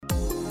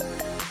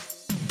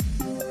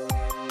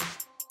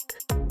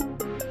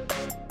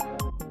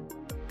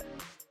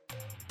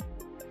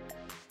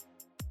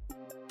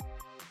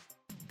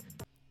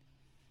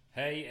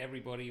Hey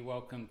everybody,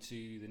 welcome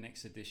to the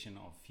next edition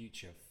of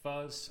Future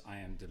Fuzz. I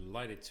am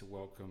delighted to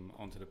welcome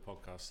onto the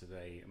podcast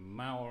today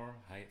Maor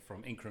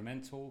from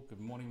Incremental. Good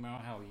morning,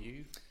 Maor, how are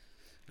you?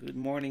 Good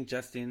morning,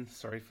 Justin.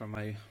 Sorry for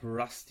my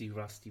rusty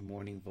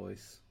morning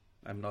voice.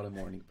 I'm not a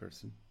morning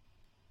person.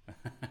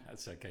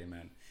 That's okay,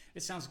 man.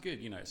 It sounds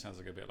good, it sounds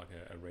like a bit like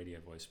a radio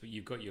voice, but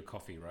you've got your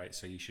coffee, right?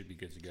 So you should be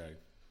good to go.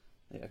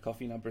 Yeah,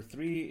 coffee number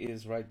 3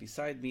 is right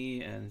beside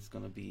me, and it's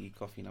going to be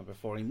coffee number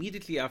 4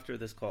 immediately after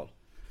this call.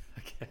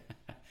 Okay,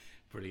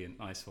 brilliant,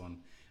 nice one.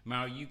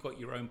 Maor, you got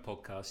your own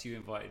podcast. You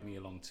invited me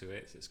along to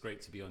it. It's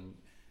great to be on.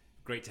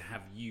 Great to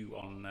have you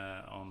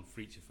on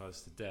Future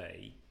Fuzz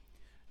today.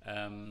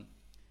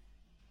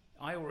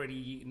 I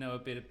already know a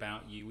bit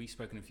about you. We've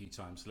spoken a few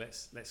times.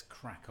 Let's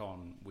crack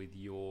on with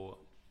your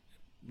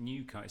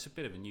new. It's a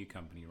bit of a new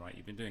company, right?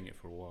 You've been doing it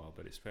for a while,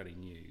 but it's fairly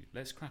new.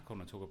 Let's crack on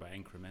and talk about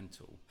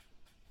Incremental.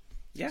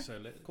 Yeah. So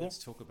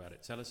let's talk about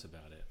it. Tell us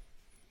about it.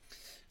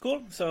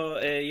 Cool. So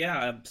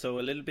so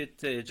a little bit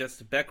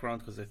just background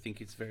because I think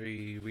it's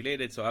very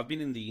related. So I've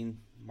been in the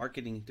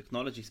marketing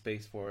technology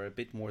space for a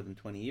bit more than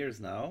 20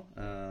 years now.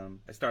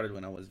 I started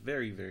when I was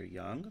very, very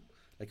young,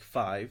 like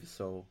 5.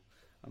 So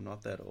I'm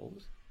not that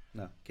old.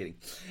 No, kidding.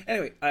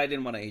 Anyway, I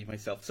didn't want to age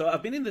myself. So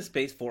I've been in the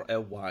space for a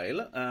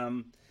while.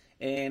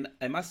 And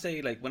I must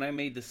say, like when I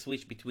made the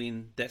switch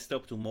between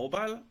desktop to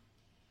mobile,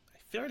 I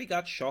fairly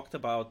got shocked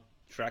about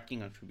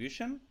tracking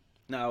attribution.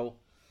 Now,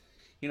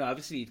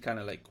 obviously it kind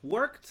of like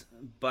worked,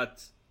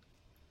 but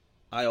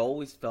I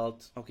always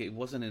felt, okay, it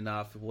wasn't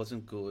enough. It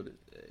wasn't good.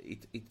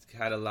 It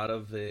had a lot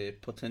of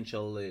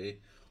potential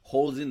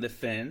holes in the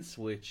fence,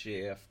 which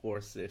of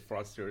course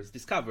fraudsters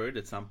discovered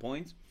at some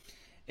point.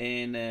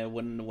 And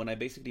when I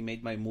basically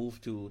made my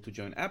move to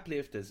join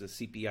Uplift as a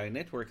CPI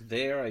network,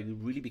 there I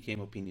really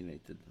became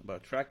opinionated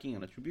about tracking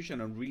and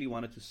attribution and really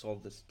wanted to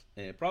solve this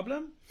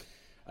problem.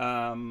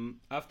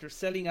 After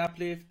selling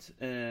Uplift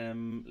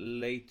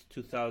late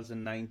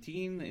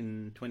 2019,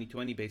 in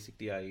 2020,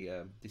 basically,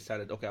 I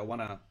decided, okay, I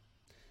want to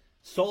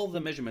solve the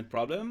measurement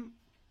problem.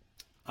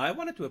 I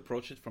wanted to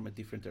approach it from a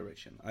different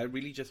direction. I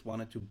really just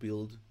wanted to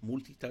build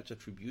multi-touch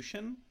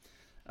attribution.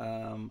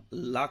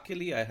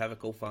 Luckily, I have a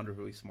co-founder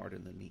who is smarter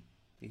than me.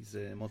 He's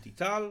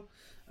Motital.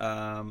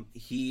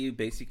 He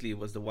basically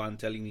was the one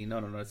telling me, no,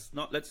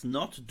 let's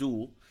not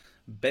do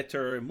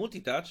better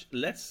multi-touch.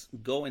 Let's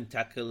go and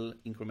tackle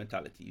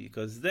incrementality,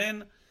 because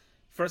then,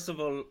 first of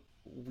all,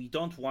 we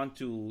don't want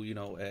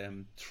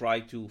to try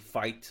to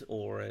fight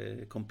or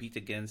compete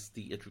against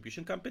the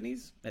attribution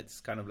companies. It's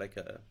kind of like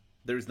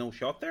there is no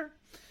shot there.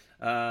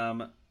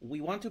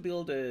 We want to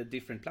build a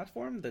different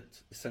platform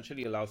that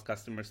essentially allows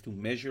customers to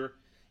measure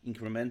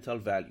incremental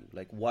value,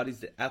 like what is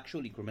the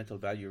actual incremental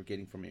value you're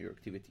getting from your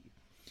activity.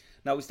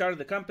 Now, we started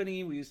the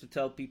company. We used to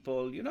tell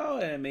people,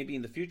 maybe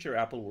in the future,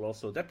 Apple will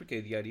also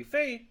deprecate the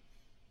IDFA.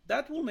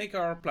 That will make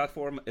our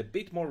platform a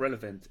bit more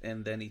relevant.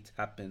 And then it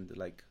happened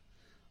like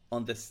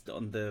on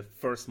the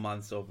first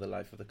months of the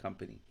life of the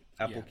company.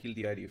 Apple killed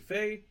the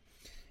IDFA.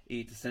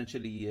 It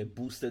essentially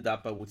boosted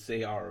up, I would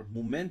say, our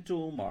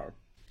momentum, our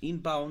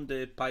inbound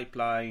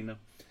pipeline.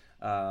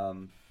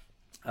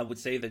 I would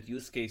say that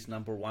use case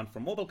number 1 for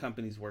mobile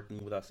companies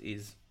working with us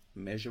is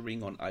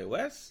measuring on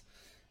iOS.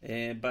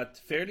 But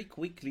fairly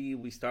quickly,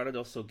 we started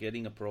also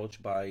getting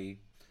approached by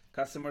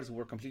customers who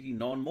were completely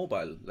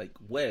non-mobile, like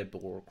web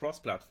or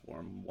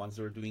cross-platform, ones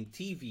that are doing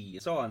TV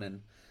and so on.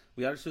 And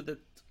we understood that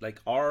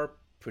like our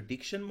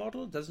prediction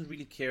model doesn't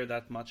really care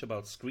that much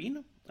about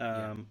screen.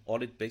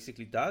 All it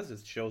basically does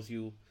is shows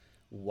you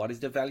what is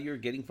the value you're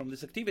getting from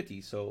this activity.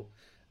 So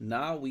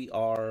now we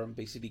are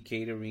basically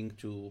catering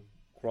to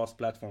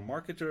cross-platform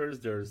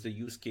marketers. There's the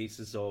use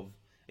cases of,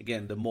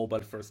 again, the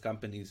mobile-first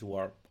companies who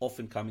are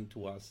often coming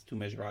to us to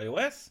measure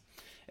iOS.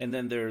 And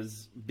then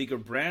there's bigger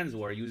brands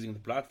who are using the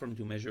platform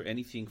to measure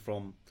anything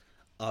from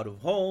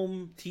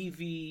out-of-home,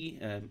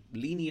 TV,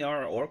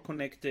 linear or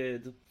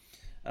connected,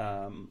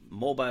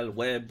 mobile,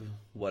 web,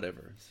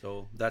 whatever.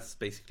 So that's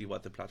basically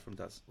what the platform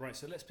does. Right,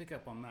 so let's pick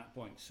up on that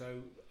point. So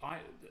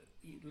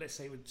let's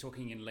say we're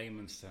talking in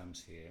layman's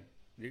terms here.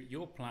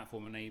 Your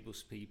platform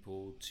enables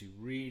people to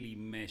really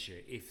measure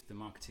if the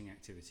marketing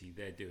activity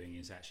they're doing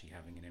is actually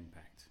having an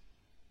impact.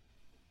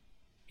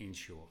 In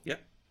short.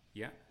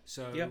 Yeah.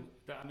 So,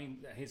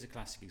 here's a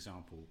classic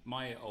example.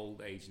 My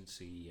old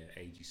agency,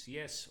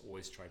 AGCS,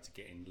 always tried to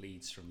get in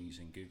leads from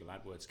using Google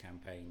AdWords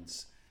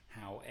campaigns.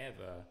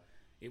 However,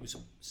 it was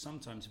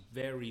sometimes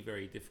very,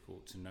 very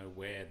difficult to know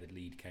where the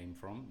lead came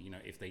from.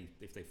 If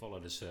they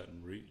followed a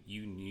certain route,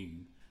 you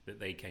knew that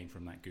they came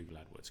from that Google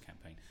AdWords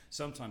campaign.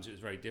 Sometimes it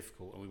was very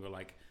difficult, and we were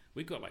like,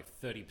 we've got like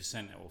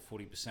 30% or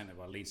 40% of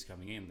our leads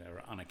coming in that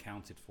are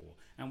unaccounted for.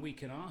 And we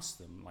can ask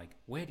them, like,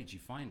 where did you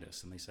find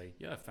us? And they say,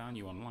 I found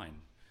you online.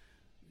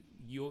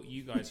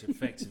 You guys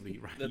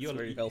effectively... That's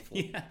very helpful.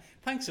 Yeah,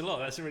 thanks a lot.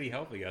 That's really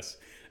helping us.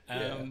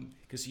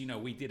 Because,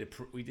 we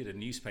did a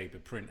newspaper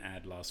print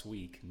ad last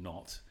week,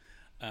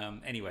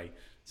 anyway,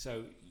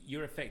 so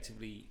you're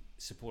effectively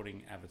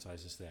supporting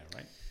advertisers there,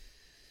 right?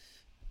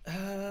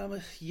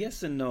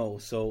 Yes and no.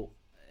 So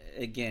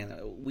again,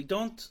 we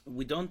don't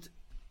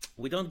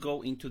we don't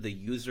go into the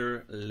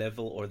user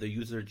level or the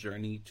user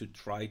journey to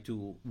try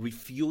to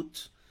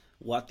refute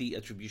what the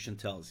attribution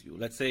tells you.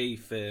 Let's say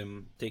if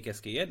take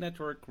SKAd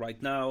network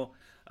right now,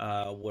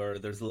 where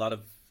there's a lot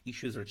of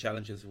issues or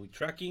challenges with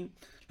tracking.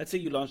 Let's say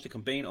you launched a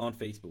campaign on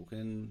Facebook,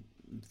 and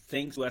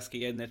thanks to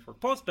SKAd network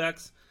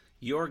postbacks,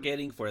 you're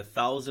getting for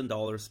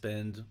 $1,000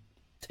 spend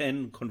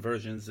 10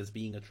 conversions as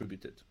being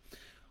attributed.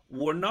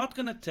 We're not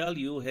going to tell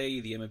you, hey,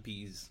 the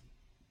MMP is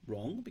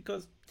wrong,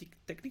 because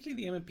technically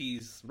the MMP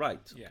is right.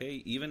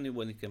 Okay, even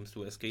when it comes to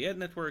SKAd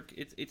network,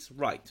 it's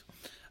right.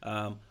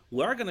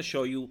 We're going to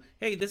show you,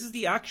 hey, this is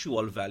the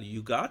actual value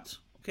you got.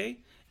 Okay,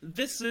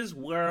 this is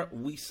where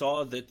we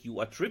saw that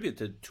you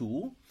attributed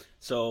to.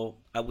 So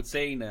I would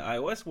say in the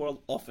iOS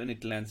world, often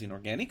it lands in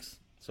organics.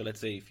 So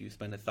let's say if you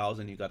spend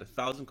 1,000, you got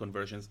 1,000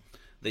 conversions.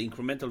 The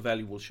incremental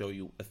value will show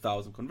you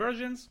 1,000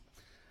 conversions.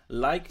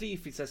 Likely,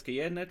 if it's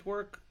SKAd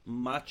network,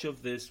 much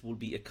of this will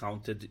be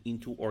accounted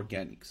into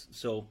organics.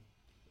 So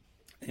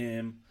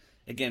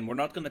again, we're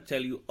not going to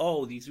tell you,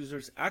 oh, these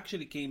users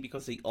actually came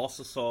because they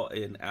also saw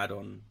an ad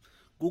on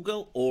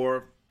Google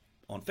or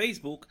on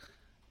Facebook.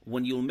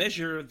 When you'll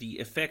measure the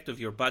effect of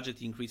your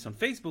budget increase on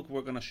Facebook,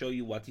 we're going to show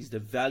you what is the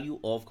value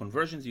of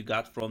conversions you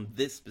got from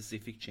this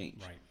specific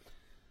change. Right.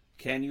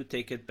 Can you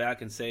take it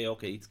back and say,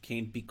 okay, it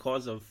came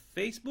because of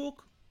Facebook?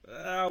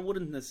 I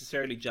wouldn't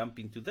necessarily jump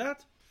into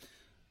that.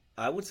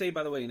 I would say,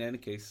 by the way, in any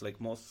case,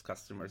 like most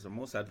customers or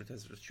most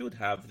advertisers should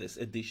have this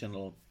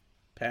additional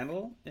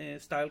panel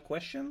style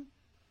question.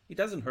 It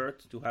doesn't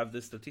hurt to have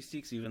the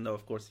statistics, even though,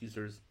 of course,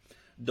 users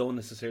don't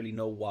necessarily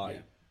know why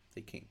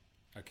they came.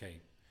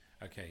 Okay.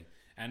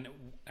 And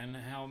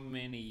how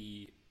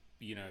many,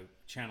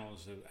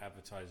 channels are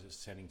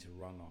advertisers tending to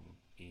run on?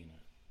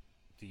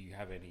 Do you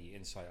have any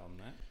insight on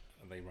that?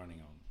 Are they running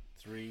on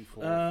 3,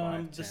 4, 5,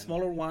 10? The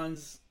smaller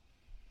ones.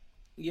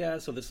 Yeah,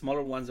 so the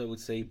smaller ones I would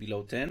say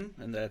below 10,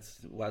 and that's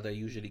what I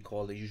usually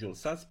call the usual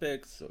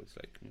suspects. So it's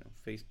like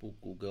Facebook,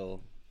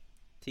 Google,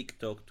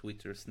 TikTok,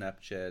 Twitter,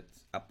 Snapchat,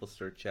 Apple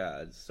search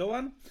ads, so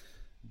on.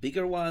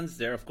 Bigger ones,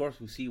 there of course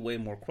we see way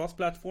more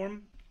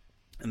cross-platform.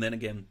 And then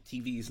again,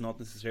 TV is not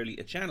necessarily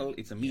a channel,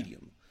 it's a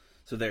medium.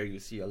 So there you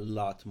see a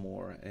lot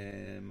more.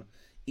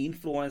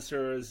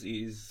 Influencers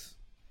is,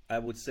 I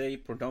would say,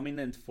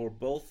 predominant for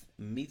both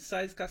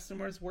mid-sized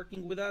customers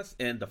working with us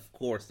and of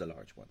course the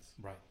large ones.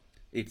 Right.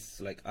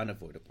 It's like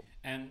unavoidable.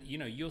 And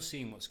you're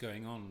seeing what's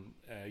going on.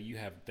 You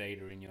have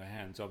data in your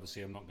hands.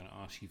 Obviously, I'm not going to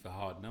ask you for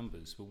hard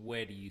numbers, but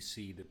where do you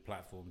see that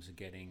platforms are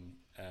getting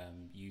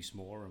used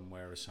more, and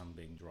where are some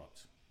being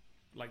dropped?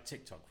 Like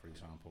TikTok, for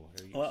example.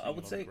 Are you seeing I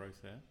would say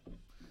growth there.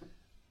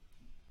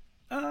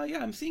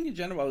 I'm seeing in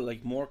general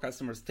like more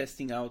customers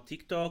testing out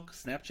TikTok,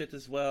 Snapchat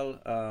as well.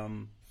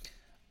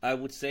 I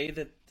would say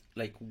that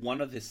like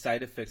one of the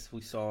side effects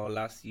we saw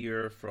last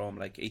year from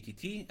like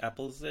ATT,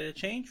 Apple's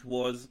change,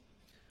 was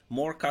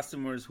more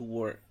customers who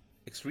were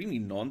extremely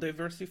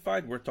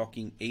non-diversified, we're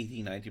talking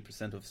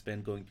 80-90% of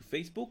spend going to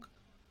Facebook,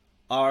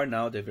 are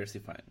now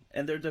diversifying.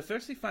 And they're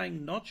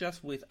diversifying not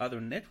just with other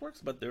networks,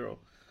 but they're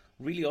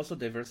really also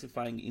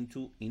diversifying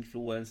into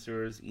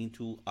influencers,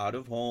 into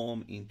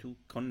out-of-home, into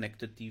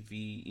connected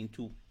TV,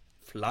 into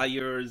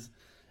flyers.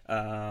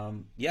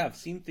 I've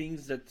seen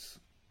things that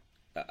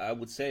I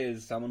would say,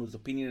 as someone who's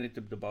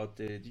opinionated about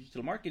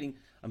digital marketing,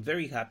 I'm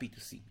very happy to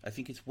see. I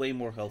think it's way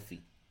more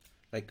healthy.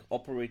 Like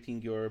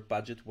operating your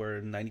budget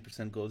where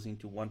 90% goes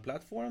into one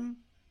platform,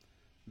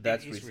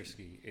 that's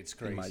risky. It's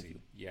crazy.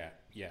 Yeah.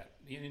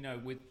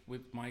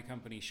 With my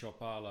company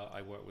Shopala,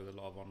 I work with a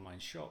lot of online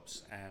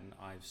shops, and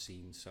I've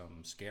seen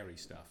some scary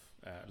stuff.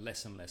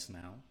 Less and less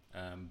now.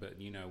 But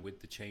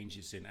with the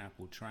changes in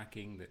Apple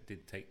tracking that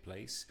did take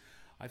place,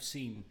 I've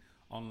seen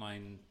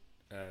online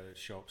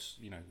shops,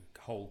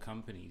 whole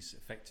companies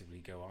effectively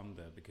go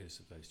under because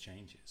of those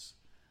changes.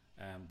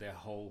 Their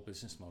whole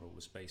business model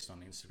was based on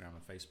Instagram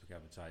and Facebook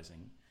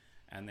advertising,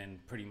 and then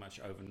pretty much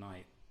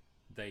overnight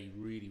they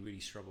really, really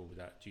struggled with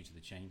that due to the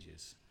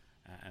changes,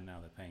 and now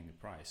they're paying the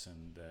price.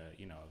 And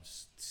I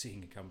was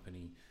seeing a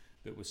company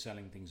that was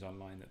selling things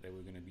online that they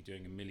were going to be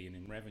doing $1 million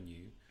in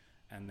revenue,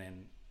 and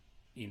then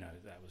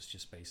that was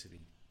just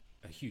basically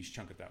a huge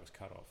chunk of that was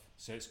cut off.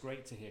 So it's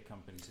great to hear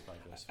companies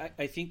diversify.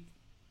 I think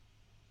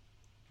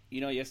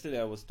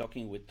yesterday I was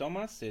talking with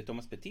Thomas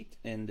Petit,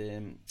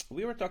 and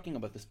we were talking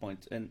about this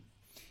point. And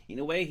in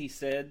a way, he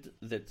said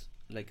that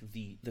like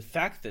the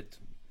fact that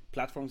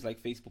platforms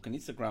like Facebook and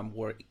Instagram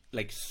were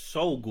like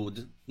so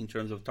good in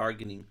terms of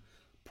targeting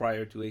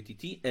prior to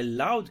ATT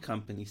allowed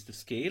companies to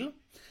scale.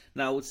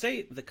 Now, I would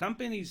say the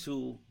companies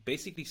who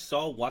basically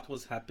saw what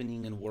was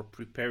happening and were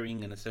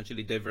preparing and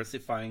essentially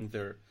diversifying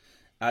their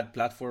ad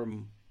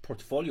platform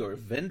portfolio or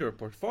vendor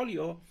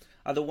portfolio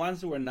are the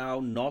ones who are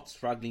now not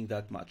struggling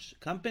that much.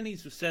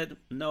 Companies who said,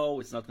 no,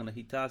 it's not going to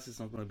hit us, it's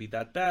not going to be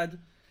that bad,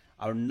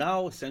 are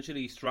now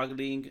essentially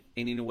struggling,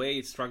 and in a way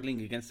it's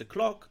struggling against the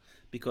clock,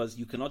 because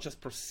you cannot just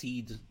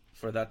proceed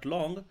for that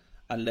long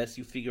unless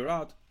you figure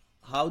out,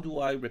 how do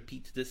I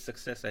repeat this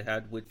success I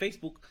had with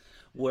Facebook,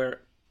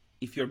 where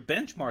if your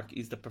benchmark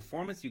is the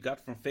performance you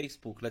got from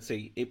Facebook, let's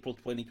say April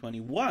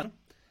 2021,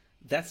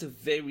 that's a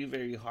very,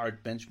 very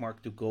hard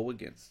benchmark to go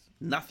against.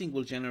 Nothing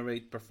will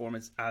generate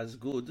performance as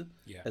good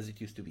Yeah, as it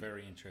used to be.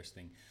 very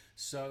interesting.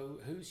 So,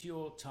 who's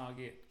your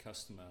target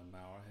customer,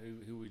 Maor?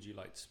 Who would you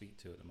like to speak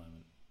to at the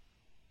moment?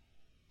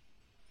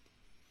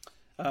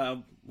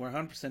 We're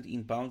 100%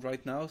 inbound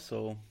right now,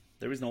 so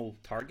there is no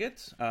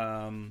target.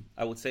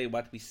 I would say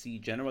what we see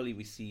generally,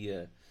 we see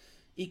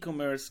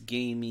e-commerce,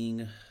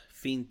 gaming,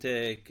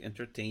 fintech,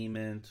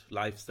 entertainment,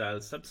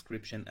 lifestyle,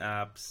 subscription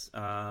apps,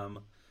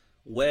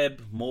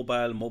 web,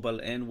 mobile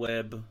and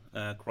web,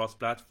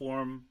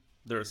 cross-platform.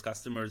 There's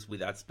customers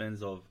with ad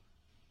spends of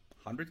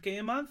 100K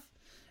a month,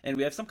 and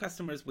we have some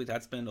customers with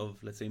ad spend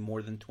of, let's say,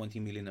 more than 20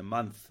 million a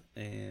month.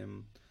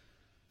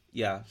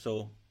 Yeah,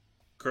 so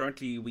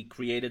currently we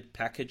created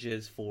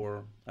packages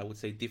for, I would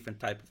say, different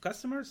type of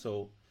customers.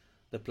 So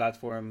the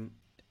platform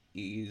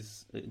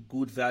is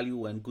good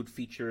value and good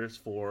features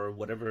for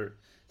whatever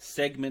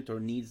segment or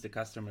needs the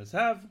customers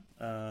have.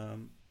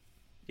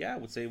 Yeah, I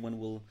would say when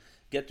we'll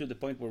get to the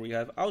point where we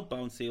have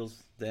outbound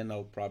sales, then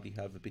I'll probably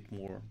have a bit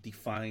more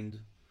defined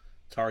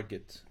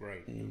target.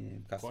 Great.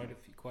 Customer.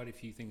 Quite a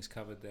few things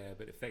covered there,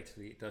 but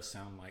effectively it does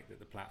sound like that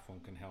the platform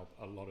can help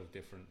a lot of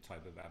different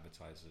type of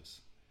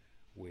advertisers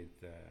with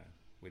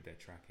their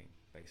tracking,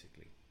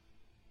 basically.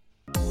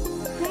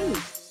 Hey,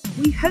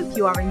 we hope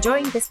you are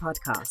enjoying this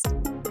podcast.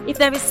 If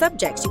there is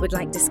subjects you would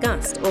like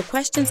discussed or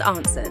questions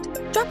answered,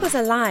 drop us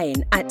a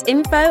line at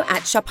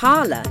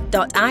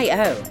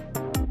info@shapala.io.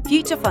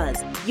 Future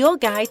Fuzz, your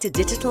guide to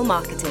digital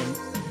marketing.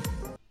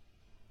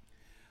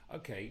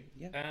 Okay,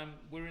 Yeah.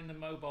 We're in the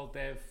mobile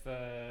dev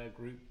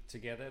group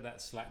together,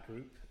 that Slack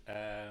group.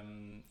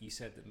 You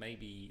said that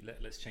maybe,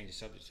 let's change the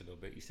subject a little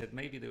bit. You said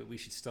maybe that we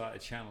should start a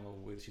channel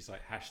which is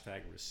like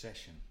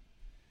 #recession.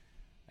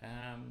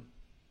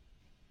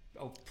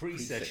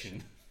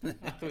 Pre-session.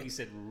 I thought you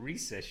said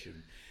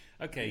recession.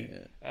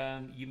 Okay,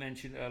 Yeah. You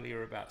mentioned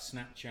earlier about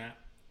Snapchat.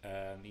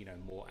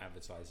 More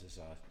advertisers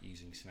are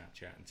using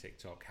Snapchat and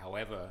TikTok.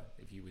 However,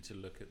 if you were to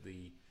look at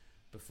the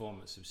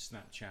performance of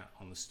Snapchat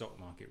on the stock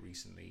market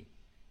recently,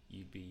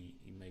 you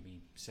may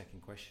be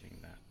second questioning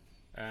that.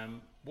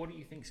 What do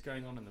you think is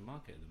going on in the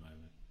market at the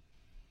moment?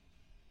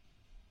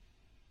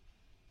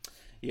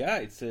 Yeah,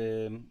 it's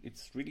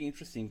really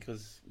interesting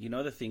because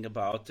the thing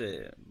about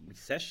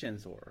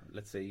recessions, or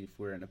let's say if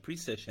we're in a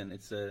pre-session,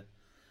 it's a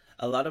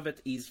lot of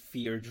it is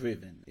fear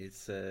driven.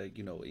 It's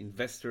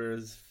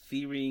investors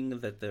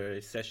fearing that the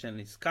recession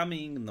is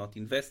coming, not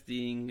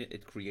investing.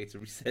 It creates a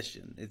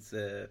recession. It's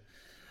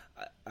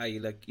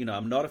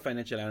I'm not a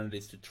financial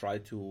analyst to try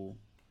to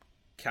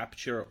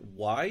capture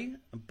why,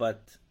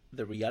 but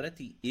the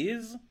reality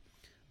is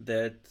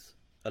that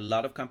a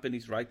lot of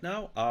companies right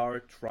now are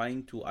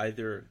trying to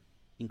either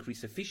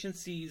increase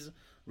efficiencies,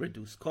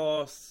 reduce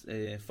costs,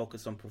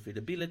 focus on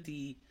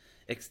profitability,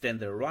 extend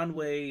their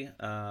runway.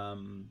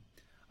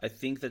 I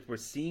think that we're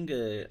seeing,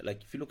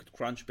 if you look at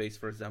Crunchbase,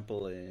 for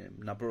example, a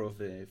number of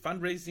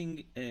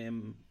fundraising,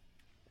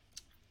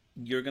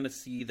 you're going to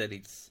see that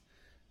it's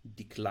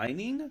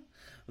declining.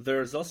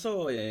 There's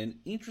also an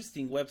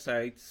interesting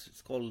website.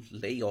 It's called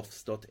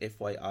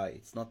layoffs.fyi.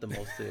 It's not the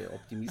most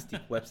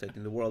optimistic website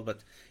in the world,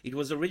 but it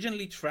was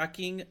originally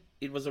tracking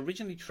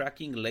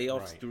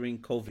layoffs during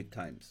COVID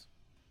times.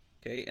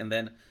 Okay, and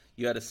then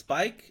you had a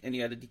spike and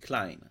you had a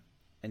decline,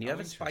 and you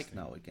have a spike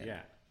now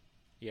again.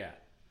 Yeah,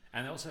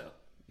 and also.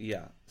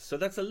 Yeah, so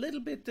that's a little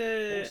bit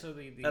also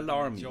the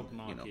alarming. The job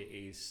market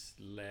is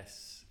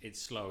less.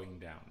 It's slowing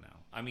down now.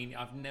 I mean,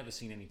 I've never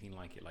seen anything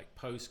like it. Like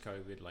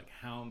post-COVID, like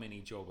how many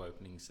job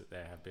openings that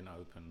there have been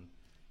open,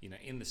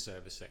 in the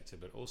service sector,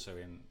 but also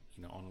in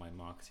online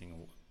marketing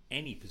or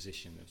any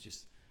position. There's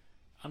just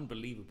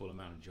unbelievable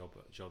amount of jobs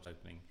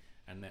opening,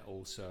 and they're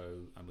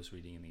also. I was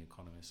reading in the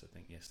Economist, I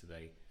think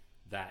yesterday,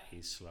 that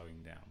is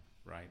slowing down.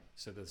 Right.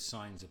 So the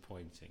signs are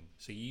pointing.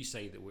 So you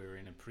say that we're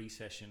in a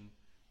pre-session.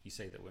 You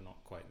say that we're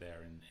not quite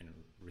there in a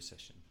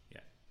recession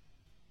yet.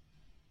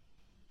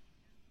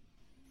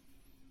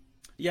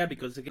 Yeah,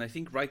 because again, I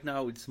think right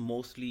now it's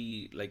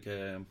mostly like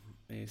a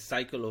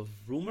cycle of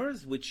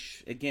rumors,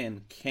 which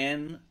again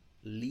can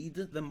lead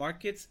the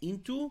markets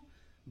into,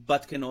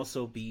 but can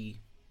also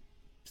be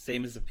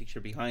same as the picture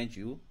behind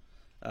you,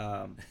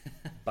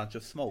 bunch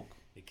of smoke.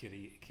 It could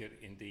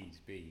indeed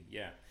be,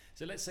 yeah.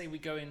 So let's say we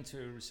go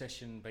into a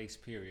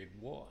recession-based period.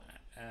 What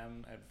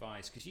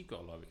advice? Because you've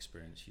got a lot of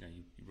experience. You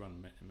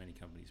run many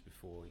companies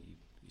before. You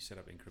set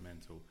up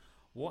Incremental.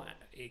 What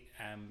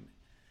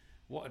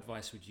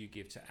advice would you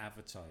give to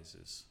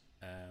advertisers,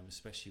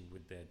 especially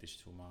with their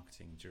digital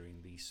marketing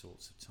during these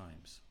sorts of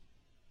times?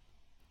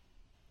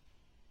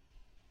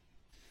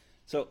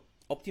 So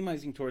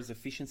optimizing towards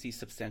efficiency is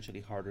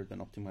substantially harder than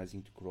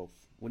optimizing to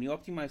growth. When you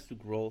optimize to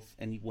growth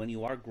and when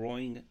you are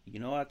growing, you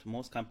know what?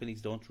 Most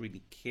companies don't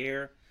really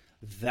care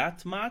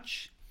that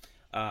much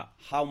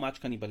how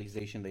much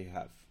cannibalization they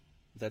have.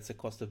 That's a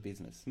cost of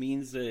business.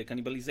 Means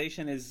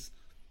cannibalization is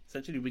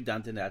essentially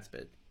redundant ad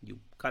spend. You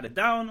cut it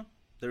down,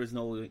 there is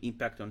no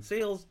impact on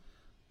sales.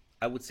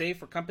 I would say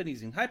for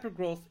companies in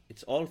hypergrowth,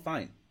 it's all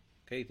fine.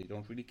 Okay, they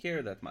don't really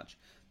care that much.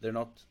 They're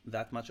not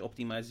that much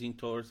optimizing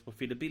towards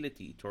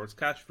profitability, towards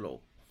cash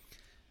flow.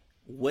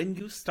 When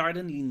you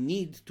suddenly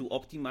need to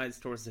optimize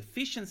towards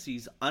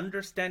efficiencies,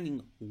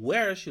 understanding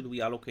where should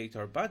we allocate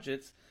our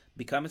budgets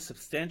becomes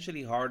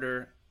substantially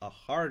harder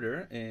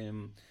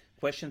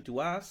question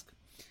to ask,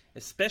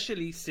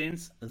 especially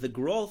since the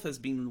growth has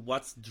been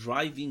what's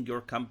driving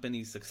your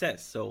company's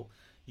success. So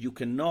you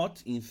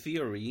cannot, in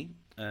theory,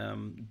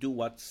 do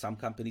what some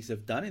companies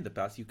have done in the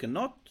past. You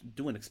cannot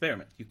do an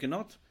experiment. You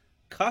cannot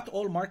cut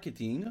all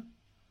marketing,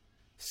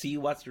 see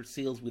what's your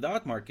sales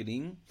without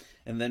marketing,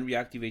 and then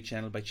reactivate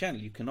channel by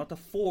channel. You cannot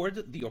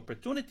afford the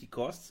opportunity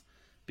costs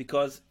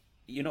because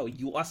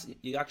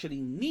you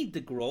actually need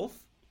the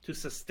growth to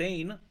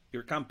sustain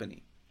your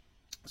company.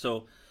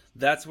 So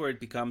that's where it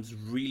becomes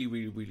really,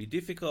 really, really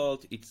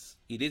difficult.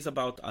 It is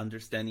about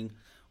understanding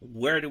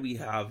where do we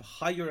have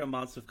higher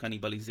amounts of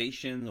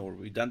cannibalization or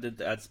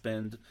redundant ad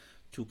spend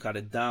to cut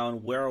it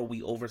down. Where are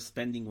we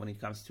overspending when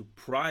it comes to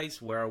price?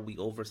 Where are we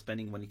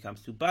overspending when it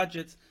comes to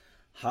budgets?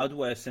 How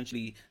do I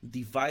essentially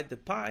divide the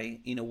pie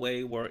in a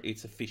way where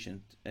it's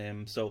efficient?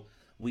 So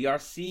we are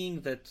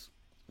seeing that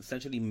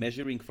essentially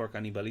measuring for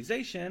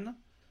cannibalization,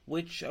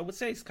 which I would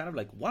say is kind of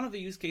like one of the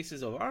use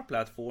cases of our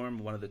platform,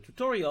 one of the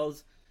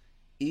tutorials,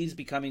 is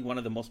becoming one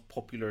of the most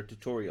popular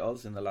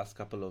tutorials in the last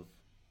couple of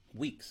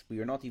weeks. We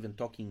are not even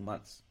talking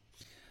months.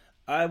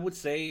 I would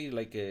say,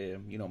 like,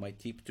 my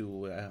tip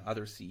to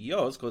other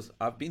CEOs, because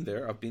I've been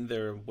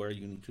there where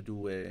you need to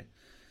do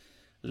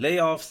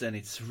layoffs, and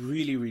it's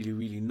really, really,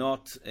 really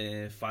not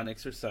a fun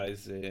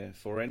exercise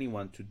for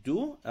anyone to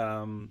do,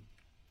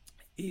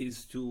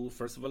 is to,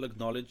 first of all,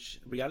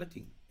 acknowledge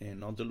reality and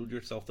not delude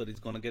yourself that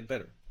it's going to get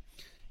better.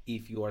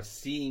 If you are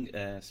seeing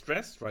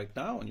stress right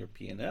now on your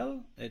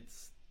P&L,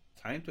 it's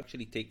time to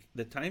actually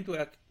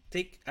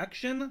take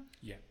action.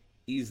 Yeah.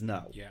 Is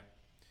now. Yeah.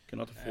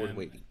 Cannot afford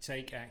waiting.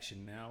 Take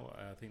action now.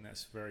 I think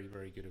that's very,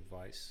 very good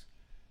advice.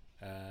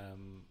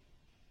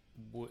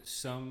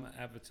 Some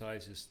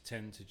advertisers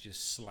tend to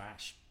just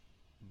slash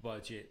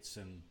budgets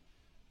and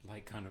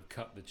like kind of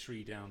cut the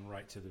tree down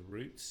right to the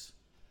roots.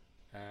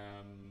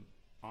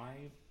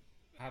 I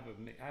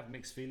have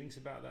mixed feelings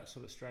about that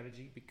sort of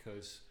strategy,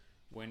 because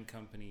when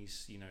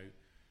companies,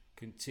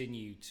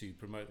 continue to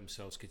promote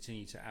themselves,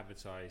 continue to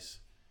advertise,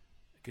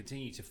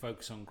 continue to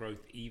focus on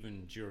growth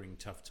even during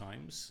tough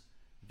times,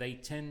 they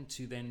tend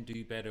to then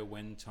do better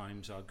when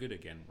times are good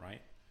again,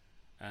 right?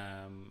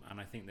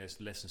 And I think there's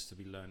lessons to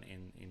be learned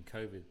in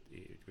COVID,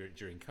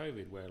 during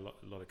COVID, where a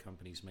lot of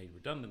companies made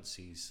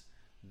redundancies.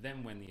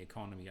 Then when the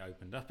economy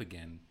opened up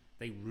again,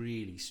 they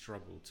really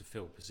struggled to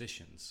fill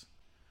positions.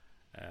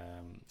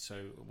 So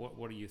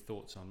what are your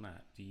thoughts on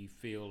that? Do you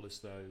feel as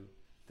though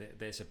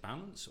there's a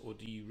balance, or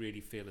do you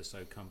really feel as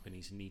though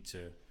companies need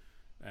to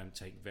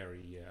take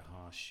very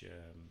harsh,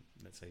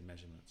 let's say,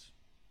 measurements?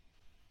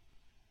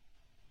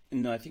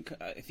 No, I think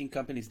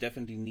companies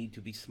definitely need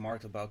to be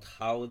smart about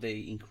how they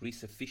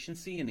increase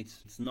efficiency, and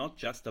it's not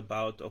just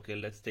about, okay,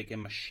 let's take a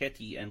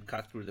machete and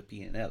cut through the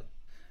P&L.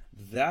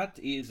 That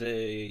is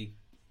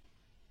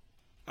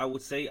I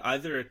would say,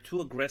 either a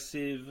too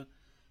aggressive,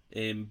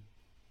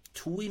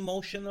 too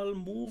emotional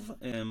move.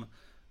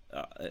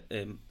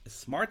 A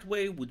smart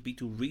way would be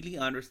to really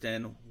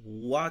understand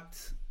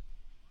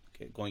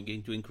going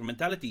into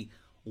incrementality,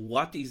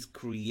 what is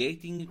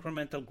creating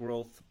incremental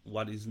growth,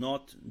 what is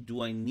not.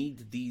 Do I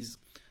need these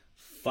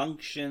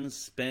functions,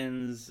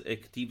 spends,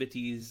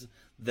 activities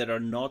that are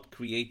not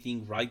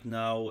creating right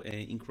now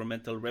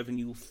incremental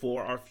revenue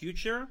for our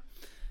future?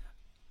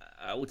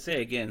 I would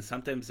say, again,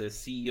 sometimes a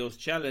CEO's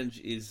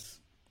challenge is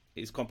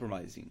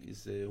compromising,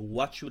 is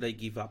what should I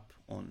give up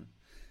on?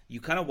 You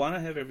kind of want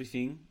to have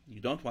everything. You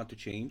don't want to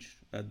change.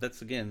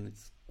 That's, again,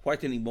 it's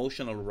quite an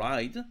emotional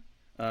ride.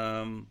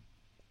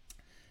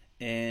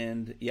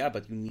 And yeah,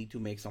 but you need to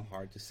make some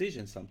hard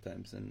decisions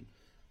sometimes. And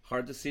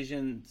hard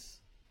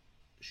decisions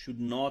should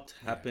not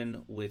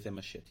happen with a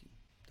machete.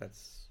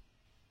 That's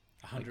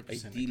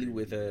 100%. Ideally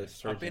with a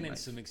surgeon. I've been in knife.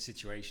 some mixed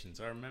situations.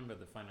 I remember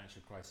the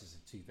financial crisis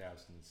of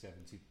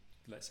 2007,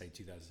 let's say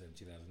 2007,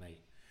 2008.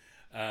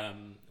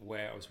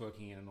 Where I was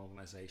working in an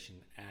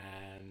organization,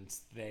 and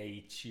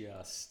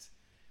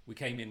we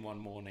came in one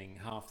morning,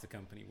 half the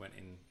company went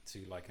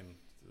into like a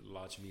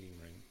large meeting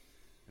room,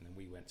 and then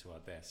we went to our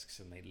desks,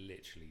 and they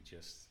literally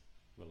just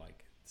were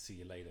like, "See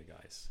you later,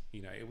 guys."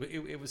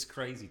 It was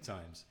crazy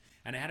times,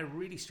 and it had a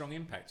really strong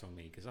impact on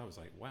me, because I was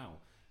like, "Wow,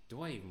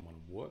 do I even want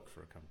to work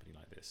for a company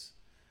like this?"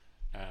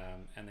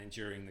 And then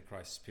during the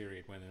crisis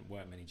period, when there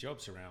weren't many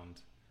jobs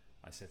around,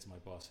 I said to my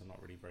boss, "I'm not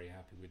really very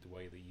happy with the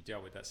way that you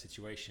dealt with that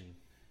situation,"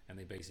 and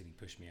they basically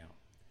pushed me out.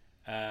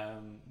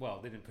 Well,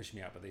 they didn't push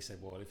me out, but they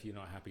said, "Well, if you're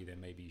not happy, then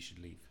maybe you should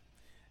leave."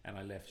 And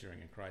I left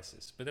during a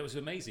crisis. But there was an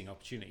amazing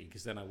opportunity,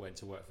 because then I went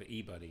to work for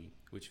eBuddy,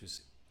 which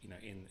was in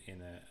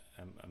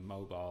a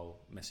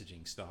mobile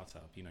messaging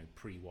startup,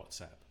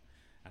 pre-WhatsApp,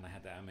 and I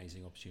had that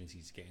amazing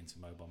opportunity to get into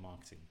mobile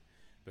marketing.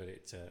 But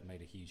it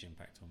made a huge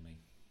impact on me.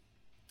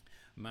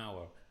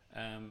 Maor,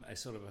 a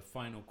sort of a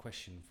final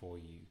question for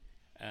you.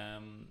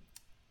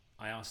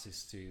 I asked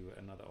this to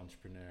another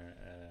entrepreneur.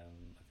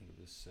 I think it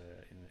was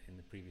in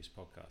the previous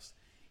podcast.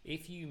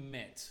 If you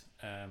met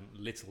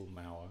little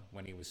Maor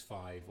when he was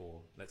 5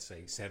 or let's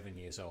say 7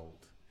 years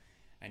old,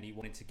 and you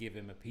wanted to give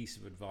him a piece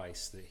of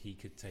advice that he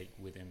could take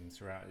with him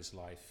throughout his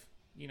life,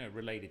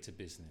 related to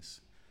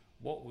business,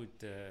 what would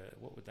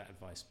that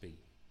advice be?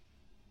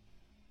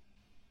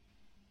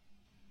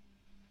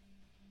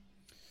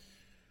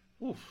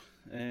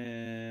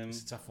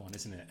 It's a tough one,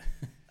 isn't it?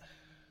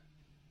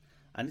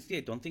 Honestly, I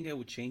don't think I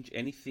would change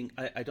anything.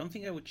 I don't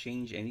think I would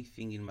change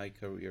anything in my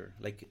career.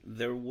 Like,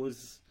 there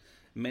was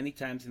many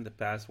times in the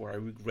past where I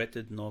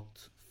regretted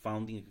not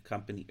founding a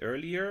company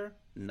earlier.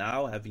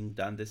 Now, having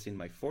done this in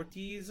my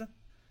 40s,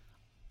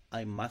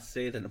 I must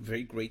say that I'm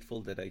very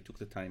grateful that I took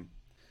the time.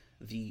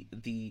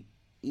 The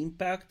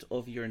impact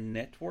of your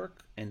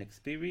network and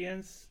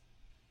experience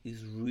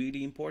is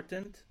really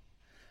important.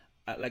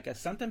 Like, I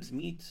sometimes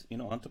meet,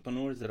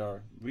 entrepreneurs that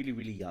are really,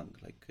 really young,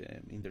 like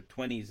in their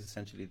 20s,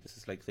 essentially. This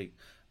is like they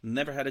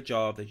never had a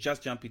job, they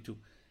just jump into,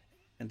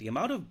 and the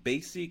amount of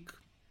basic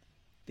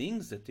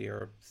things that they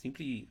are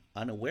simply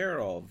unaware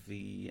of,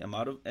 the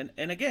amount of, and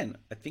again,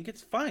 I think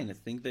it's fine. I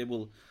think they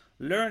will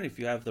learn if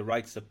you have the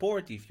right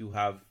support, if you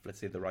have, let's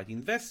say, the right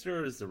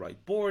investors, the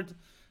right board,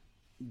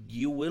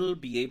 you will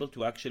be able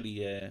to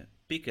actually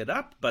pick it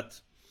up,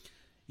 but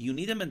you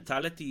need a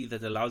mentality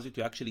that allows you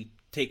to actually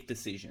take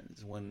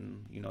decisions.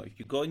 When, if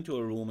you go into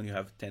a room and you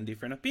have 10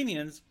 different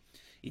opinions,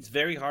 it's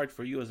very hard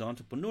for you as an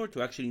entrepreneur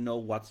to actually know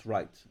what's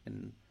right.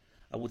 And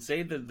I would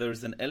say that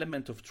there's an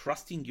element of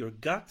trusting your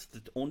gut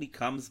that only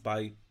comes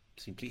by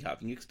simply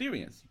having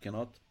experience. You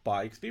cannot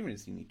buy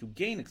experience, you need to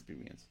gain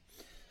experience.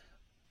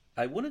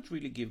 I wouldn't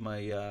really give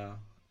my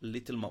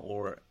little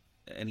Maor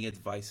any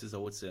advices, I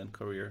would say, on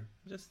career.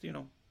 Just,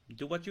 do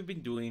what you've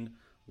been doing,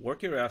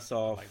 work your ass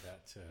off. Like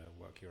that,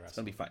 work your ass off. It's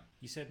going to be fine.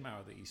 You said,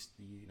 Maor, that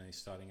you're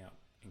starting out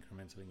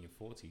incremental in your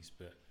 40s,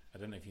 but I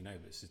don't know if you know,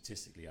 but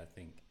statistically, I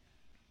think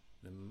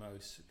the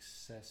most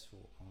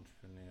successful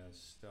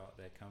entrepreneurs start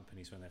their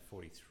companies when they're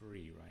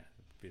 43,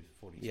 right?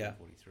 42, yeah.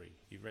 43.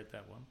 You've read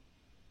that one?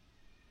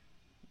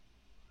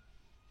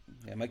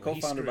 Yeah, my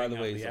co-founder, by the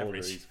way, is older.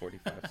 He's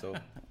 45, so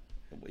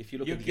if you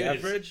look at the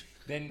average,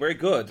 then we're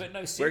good. But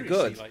no, we're seriously,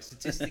 good. like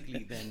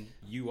statistically, then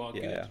you are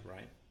good,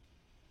 right?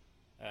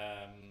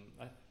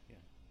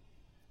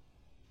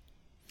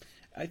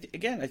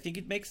 Again, I think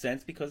it makes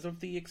sense because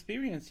of the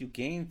experience you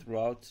gain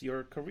throughout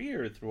your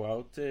career,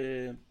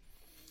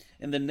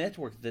 and the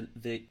network,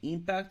 the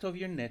impact of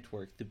your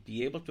network, to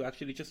be able to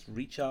actually just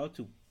reach out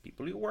to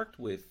people you worked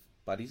with,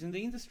 buddies in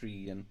the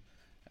industry, and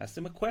ask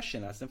them a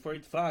question, ask them for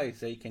advice.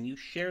 Say, can you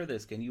share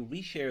this? Can you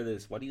reshare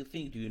this? What do you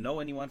think? Do you know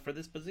anyone for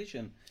this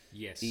position?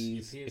 Yes,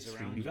 is your peers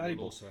extremely around you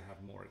valuable. will also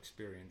have more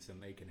experience and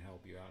they can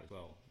help you out as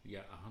well. Yeah,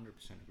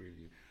 100% agree with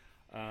you.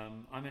 I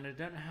don't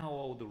know how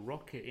old the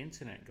Rocket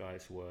Internet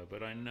guys were,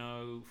 but I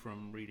know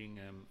from reading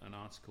an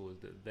article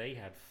that they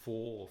had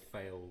 4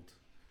 failed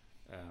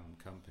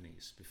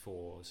companies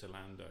before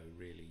Zalando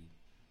really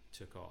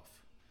took off.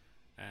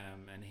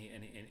 And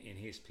in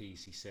his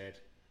piece, he said,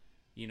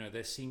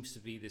 there seems to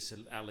be this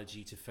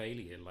allergy to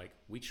failure. Like,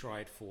 we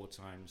tried 4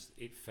 times,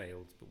 it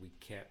failed, but we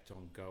kept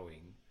on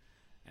going.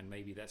 And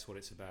maybe that's what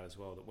it's about as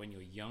well, that when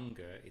you're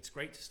younger, it's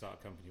great to start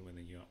a company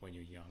when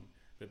you're young,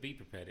 but be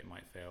prepared it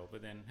might fail.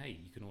 But then, hey,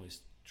 you can always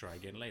try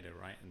again later,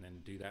 right? And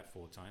then do that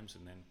 4 times,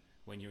 and then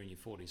when you're in your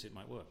 40s, it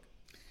might work.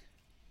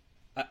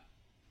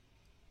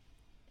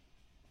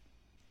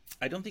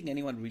 I don't think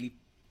anyone really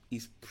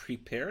is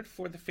prepared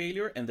for the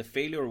failure, and the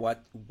failure,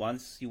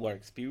 once you are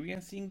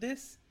experiencing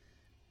this,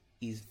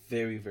 is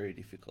very, very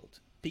difficult.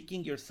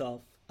 Picking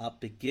yourself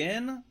up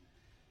again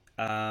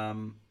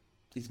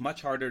is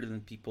much harder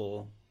than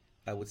people,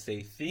 I would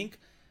say, think.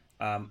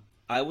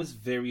 I was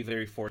very,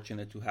 very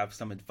fortunate to have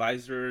some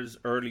advisors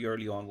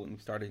early on when we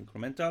started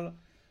Incremental,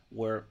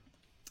 where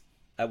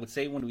I would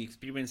say when we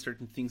experienced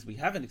certain things we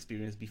haven't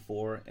experienced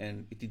before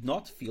and it did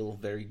not feel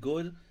very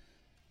good.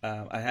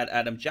 I had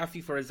Adam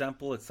Jaffe, for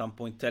example, at some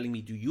point telling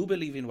me, do you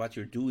believe in what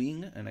you're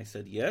doing? And I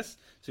said, yes.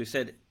 So he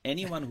said,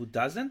 anyone who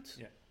doesn't,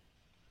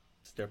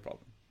 it's their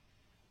problem.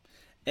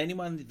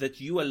 Anyone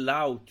that you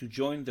allow to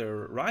join their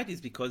ride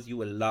is because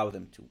you allow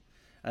them to.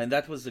 And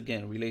that was,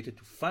 again, related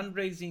to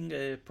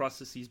fundraising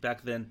processes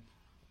back then.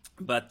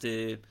 But,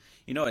 in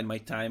my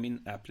time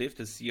in Uplift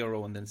as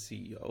CRO and then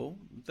CEO,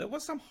 there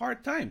was some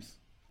hard times.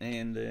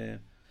 And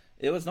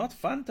it was not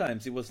fun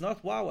times. It was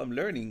not, wow, I'm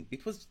learning.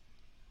 It was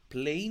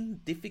plain,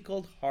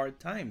 difficult, hard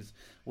times,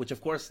 which, of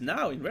course,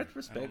 now, in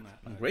retrospect,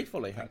 I'm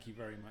grateful I had. Thank you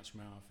very much,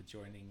 Maor, for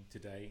joining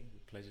today.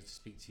 Pleasure to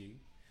speak to you.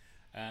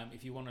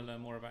 If you want to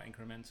learn more about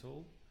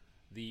Incremental,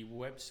 the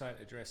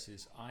website address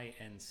is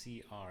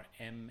Incrmntal.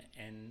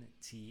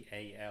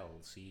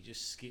 So you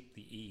just skip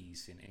the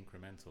E's in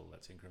Incremental.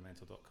 That's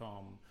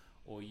incremental.com.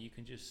 Or you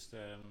can just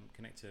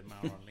connect to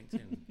Maor on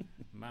LinkedIn.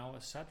 Maor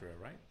Sadra,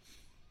 right?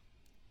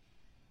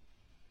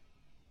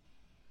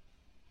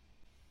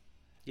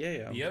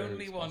 Yeah. The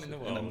only one in the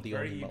world. And I'm the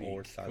very only unique.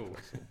 Maor Sadra, Cool.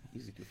 so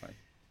easy to find.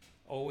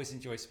 Always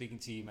enjoy speaking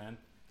to you, man.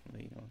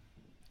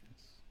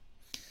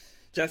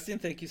 Justin,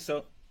 thank you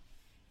so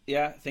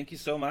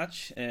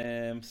much.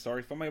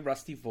 Sorry for my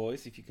rusty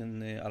voice. If you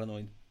can, I don't know,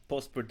 in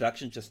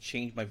post-production, just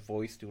change my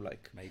voice to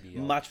like maybe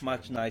much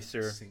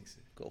nicer.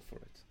 Go for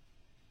it.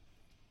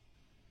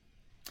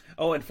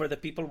 Oh, and for the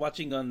people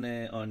watching on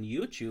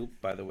YouTube,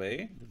 by the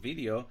way, the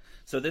video.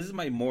 So this is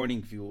my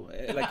morning view.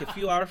 Like a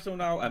few hours from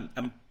now,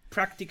 I'm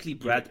practically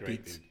Brad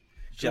Pitt.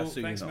 Just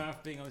cool. Thanks, Maor,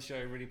 for being on the show.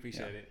 Really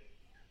appreciate it.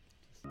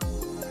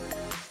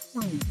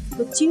 Thanks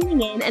for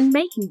tuning in and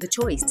making the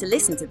choice to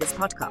listen to this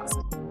podcast.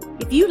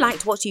 If you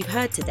liked what you've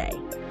heard today,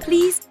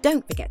 please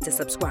don't forget to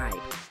subscribe.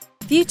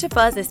 Future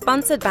Fuzz is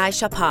sponsored by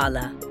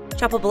Shopala,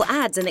 shoppable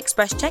ads and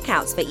express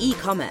checkouts for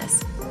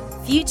e-commerce.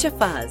 Future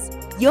Fuzz,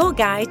 your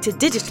guide to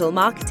digital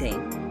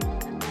marketing.